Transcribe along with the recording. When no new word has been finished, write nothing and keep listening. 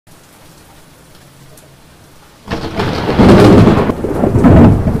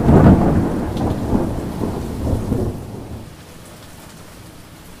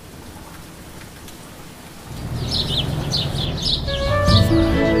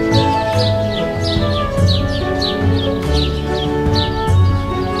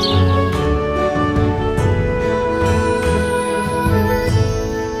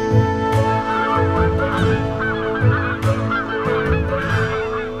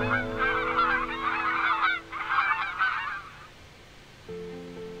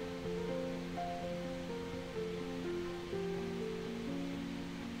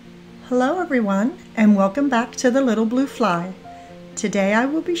everyone, and welcome back to The Little Blue Fly. Today I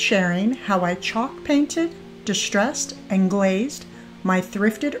will be sharing how I chalk painted, distressed, and glazed my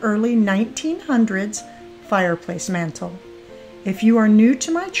thrifted early 1900s fireplace mantle. If you are new to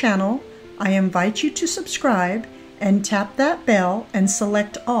my channel, I invite you to subscribe and tap that bell and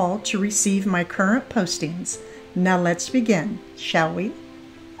select all to receive my current postings. Now let's begin, shall we?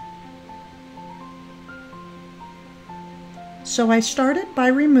 So I started by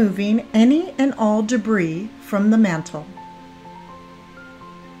removing any and all debris from the mantle.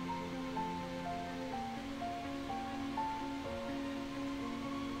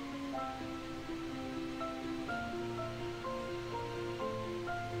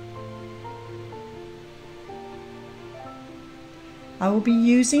 I will be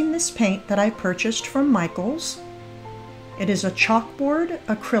using this paint that I purchased from Michael's. It is a chalkboard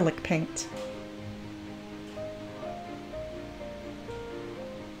acrylic paint.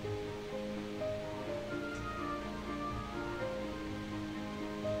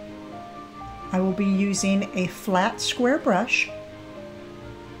 I will be using a flat square brush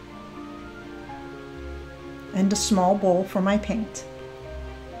and a small bowl for my paint.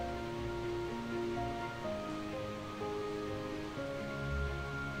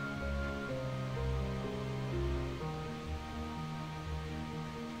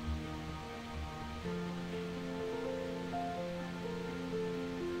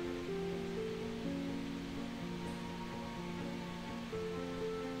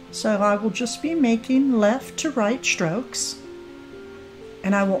 So I will just be making left to right strokes,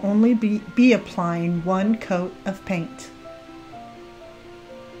 and I will only be applying one coat of paint.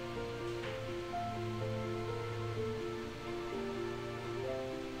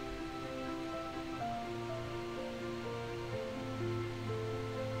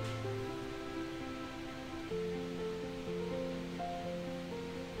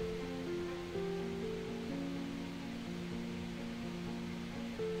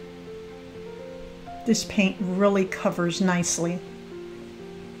 This paint really covers nicely.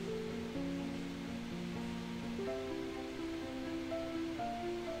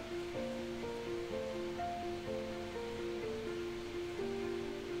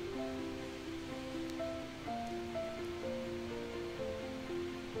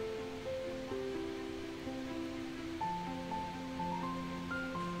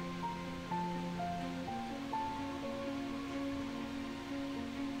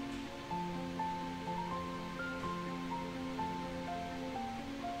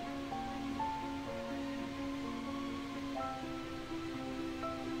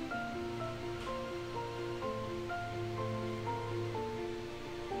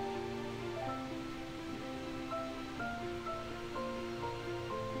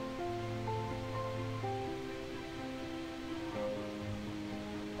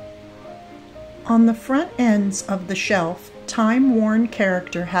 On the front ends of the shelf, time-worn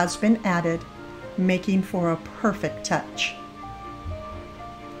character has been added, making for a perfect touch.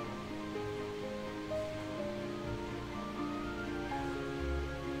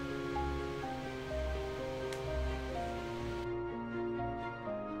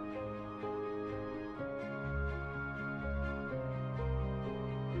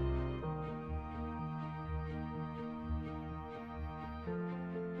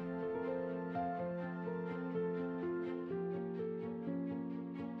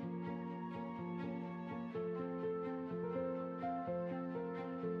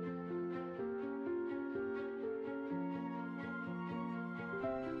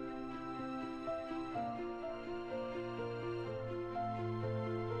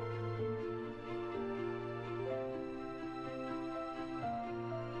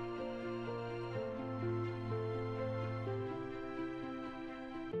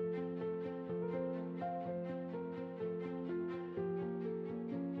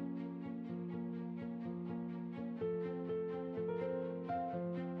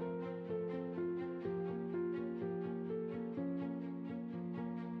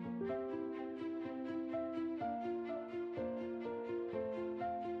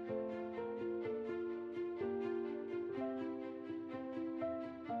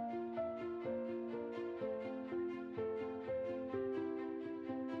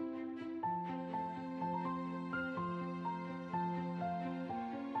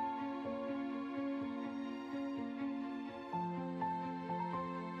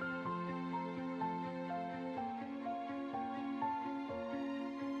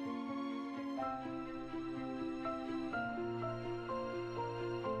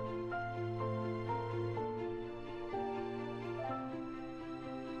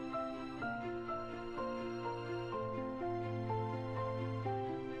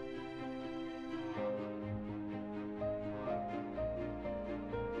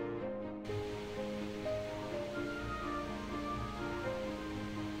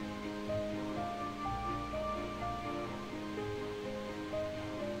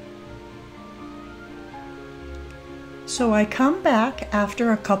 So I come back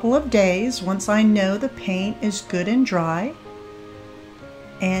after a couple of days once I know the paint is good and dry,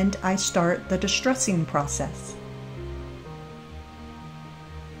 and I start the distressing process.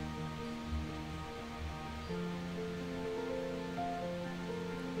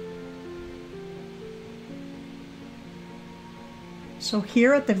 So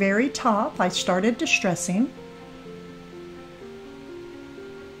here at the very top, I started distressing.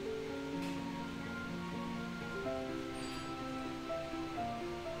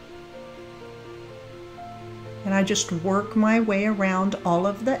 And I just work my way around all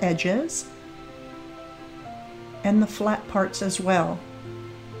of the edges and the flat parts as well.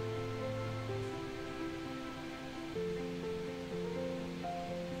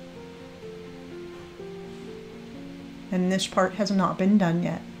 And this part has not been done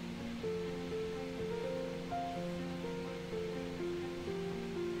yet.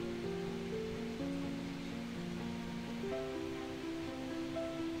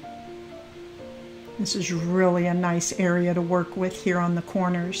 This is really a nice area to work with here on the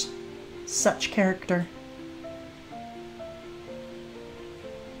corners. Such character.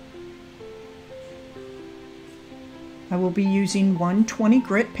 I will be using 120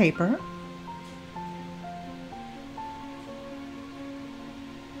 grit paper.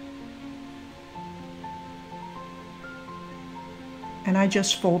 And I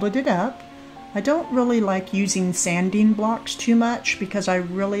just folded it up. I don't really like using sanding blocks too much because I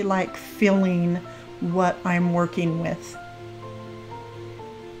really like feeling what I'm working with.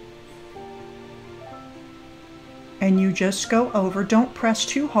 And you just go over, don't press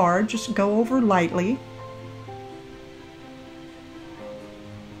too hard, just go over lightly.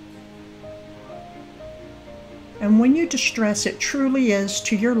 And when you distress, it truly is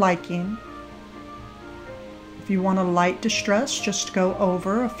to your liking. If you want a light distress, just go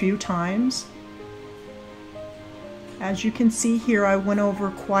over a few times. As you can see here, I went over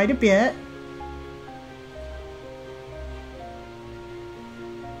quite a bit.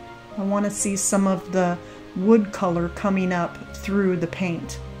 I want to see some of the wood color coming up through the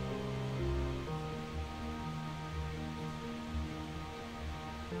paint.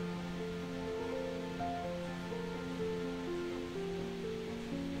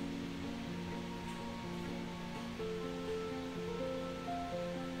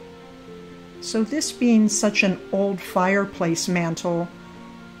 So this being such an old fireplace mantle,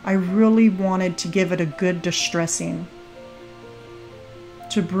 I really wanted to give it a good distressing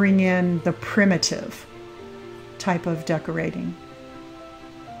to bring in the primitive type of decorating.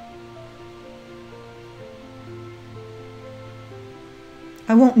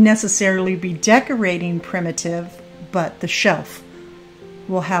 I won't necessarily be decorating primitive, but the shelf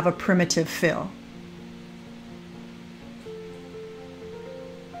will have a primitive feel.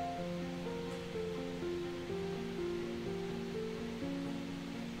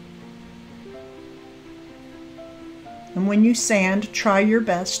 And when you sand, try your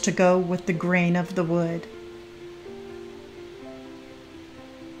best to go with the grain of the wood.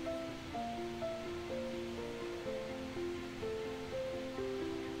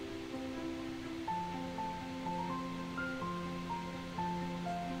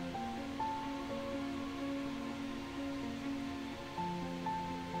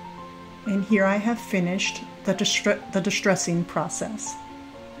 And here I have finished the distressing process.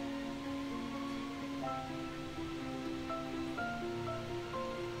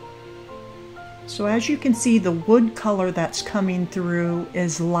 So as you can see, the wood color that's coming through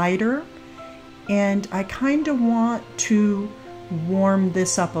is lighter, and I kind of want to warm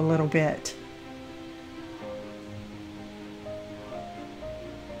this up a little bit.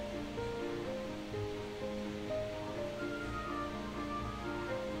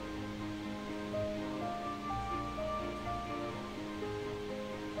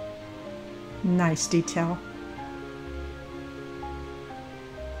 Nice detail.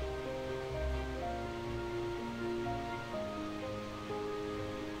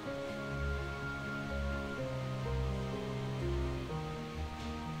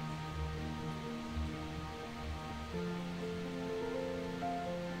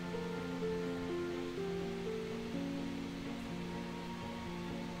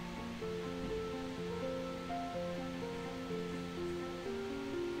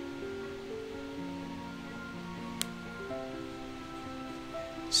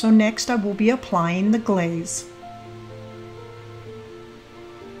 So next I will be applying the glaze.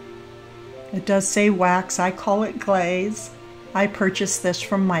 It does say wax, I call it glaze. I purchased this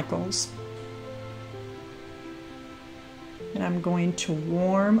from Michael's. And I'm going to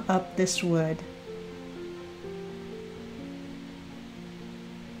warm up this wood.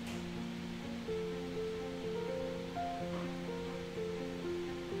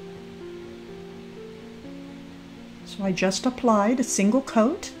 So I just applied a single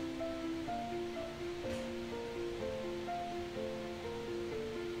coat.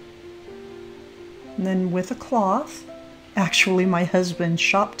 And then with a cloth, actually my husband's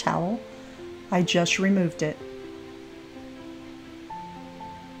shop towel, I just removed it.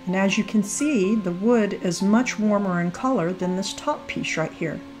 And as you can see, the wood is much warmer in color than this top piece right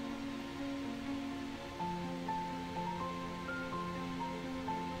here.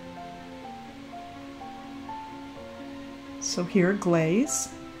 So here, glaze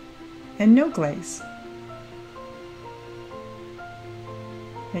and no glaze.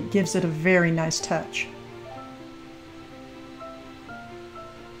 It gives it a very nice touch.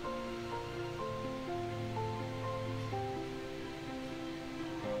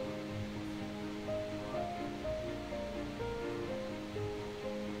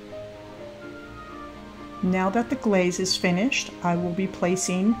 Now that the glaze is finished, I will be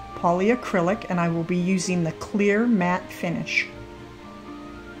placing polyacrylic, and I will be using the clear matte finish.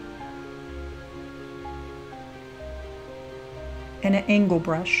 And an angle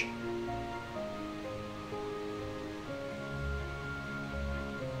brush.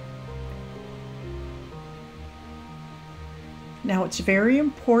 Now it's very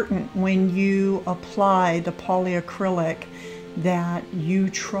important when you apply the polyacrylic that you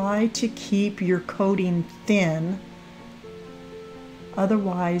try to keep your coating thin,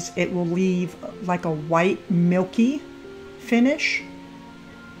 otherwise it will leave like a white milky finish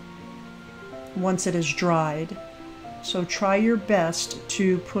once it is dried. So try your best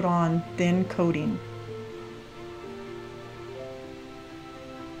to put on thin coating.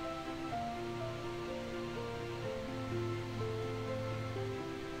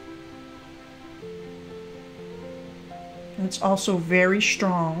 It's also very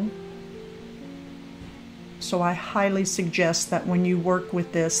strong, so I highly suggest that when you work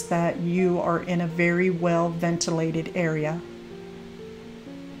with this that you are in a very well ventilated area.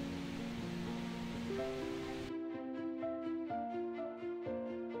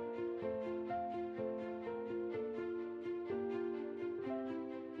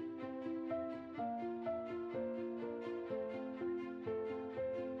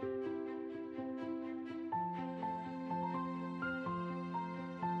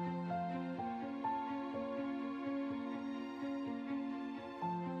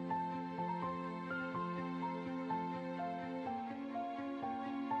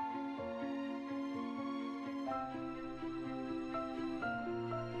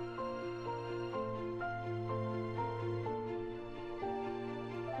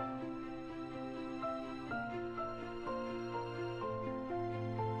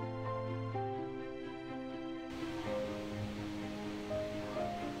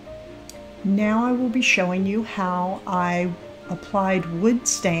 Now I will be showing you how I applied wood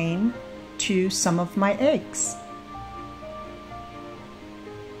stain to some of my eggs.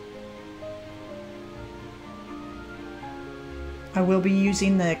 I will be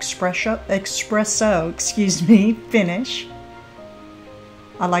using the espresso finish.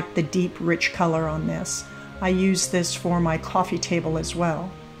 I like the deep rich color on this. I use this for my coffee table as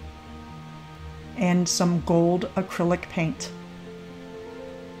well. And some gold acrylic paint.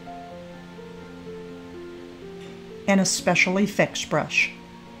 And a special effects brush.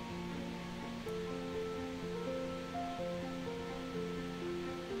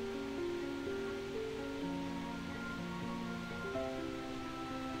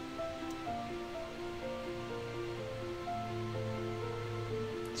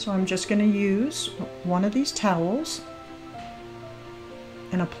 So I'm just going to use one of these towels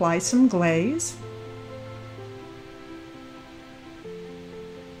and apply some glaze.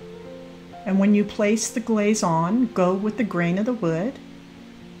 And when you place the glaze on, go with the grain of the wood.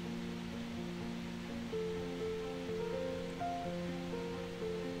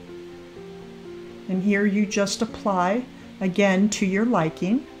 And here you just apply, again, to your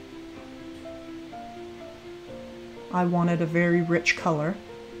liking. I wanted a very rich color.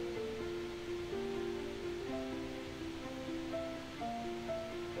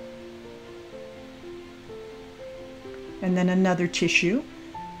 And then another tissue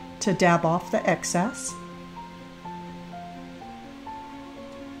to dab off the excess.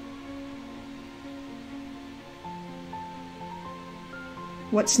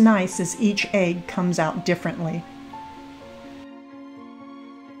 What's nice is each egg comes out differently.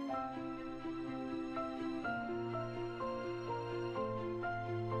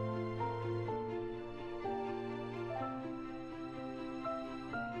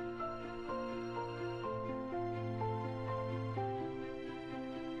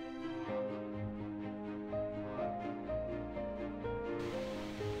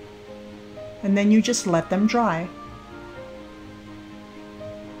 And then you just let them dry.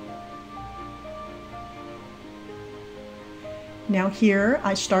 Now here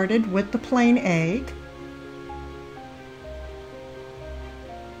I started with the plain egg,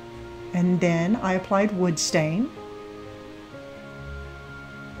 and then I applied wood stain.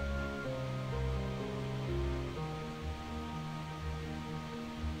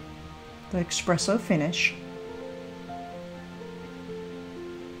 The espresso finish.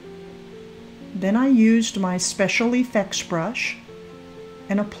 Then I used my special effects brush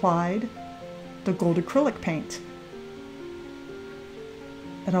and applied the gold acrylic paint.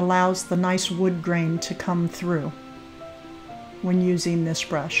 It allows the nice wood grain to come through when using this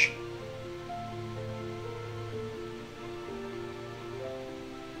brush.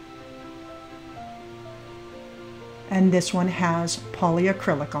 And this one has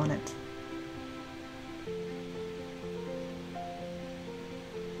polyacrylic on it.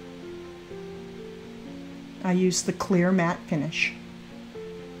 I use the clear matte finish.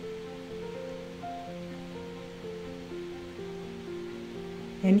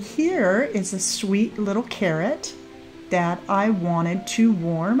 And here is a sweet little carrot that I wanted to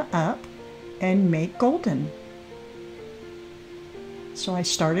warm up and make golden. So I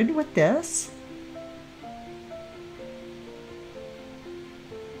started with this.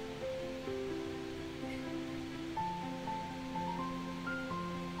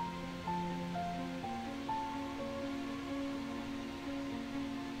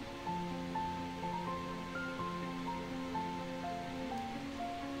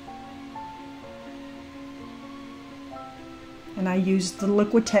 And I used the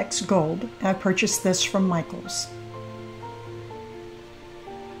Liquitex Gold. I purchased this from Michael's.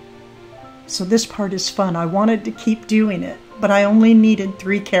 So this part is fun. I wanted to keep doing it, but I only needed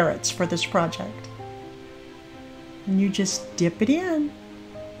 3 carrots for this project. And you just dip it in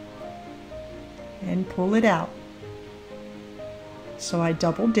and pull it out. So I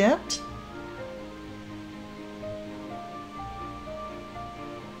double dipped.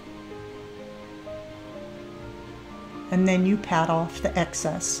 And then you pat off the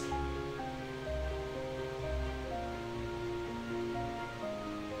excess.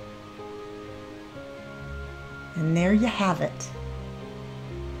 And there you have it.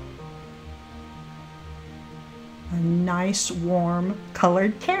 A nice warm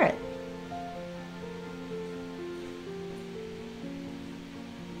colored carrot.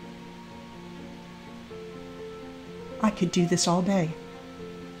 I could do this all day.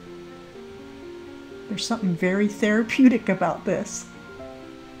 There's something very therapeutic about this.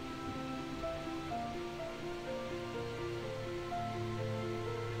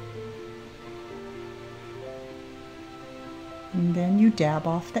 And then you dab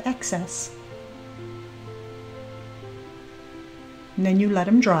off the excess. And then you let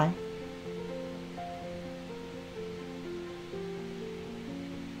them dry.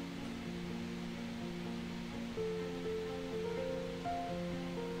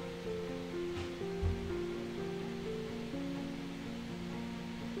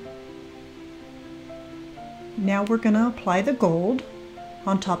 Now we're going to apply the gold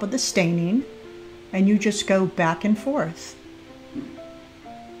on top of the staining, and you just go back and forth.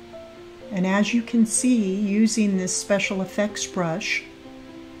 And as you can see, using this special effects brush,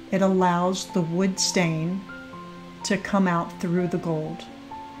 it allows the wood stain to come out through the gold.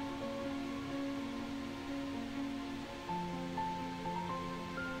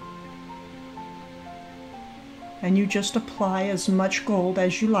 And you just apply as much gold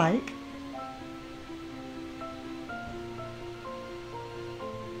as you like.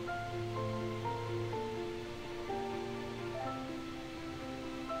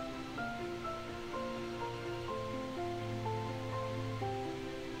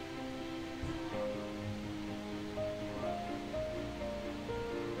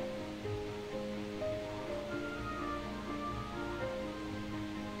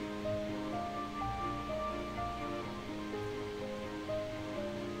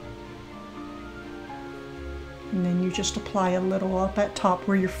 And then you just apply a little up at top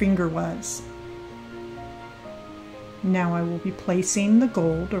where your finger was. Now I will be placing the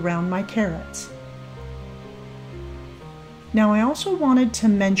gold around my carrots. Now I also wanted to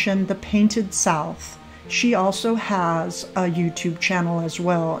mention the Painted South. She also has a YouTube channel as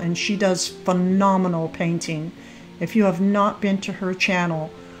well, and she does phenomenal painting. If you have not been to her channel,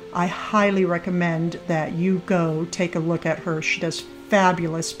 I highly recommend that you go take a look at her. She does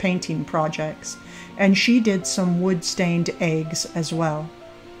fabulous painting projects. And she did some wood stained eggs as well.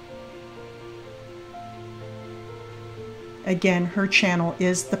 Again, her channel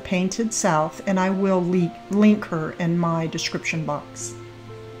is The Painted South, and I will link her in my description box.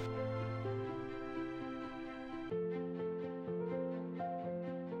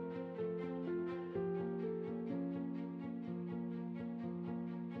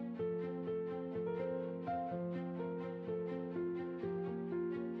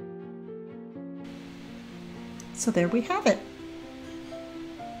 So there we have it.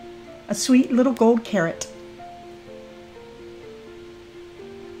 A sweet little gold carrot.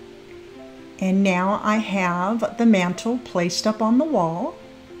 And now I have the mantle placed up on the wall.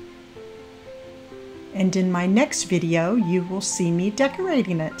 And in my next video, you will see me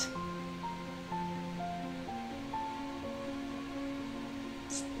decorating it.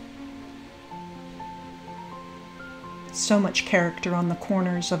 So much character on the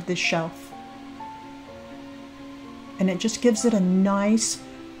corners of this shelf. And it just gives it a nice,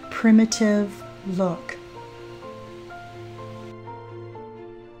 primitive look.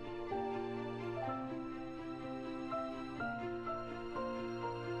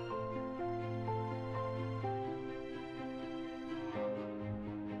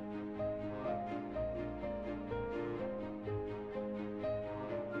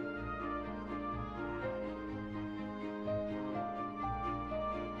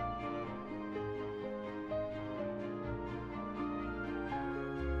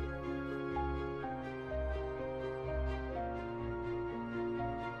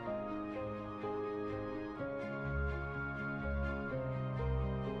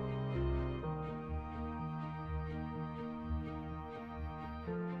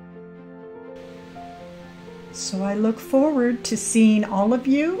 So I look forward to seeing all of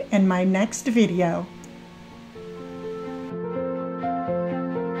you in my next video.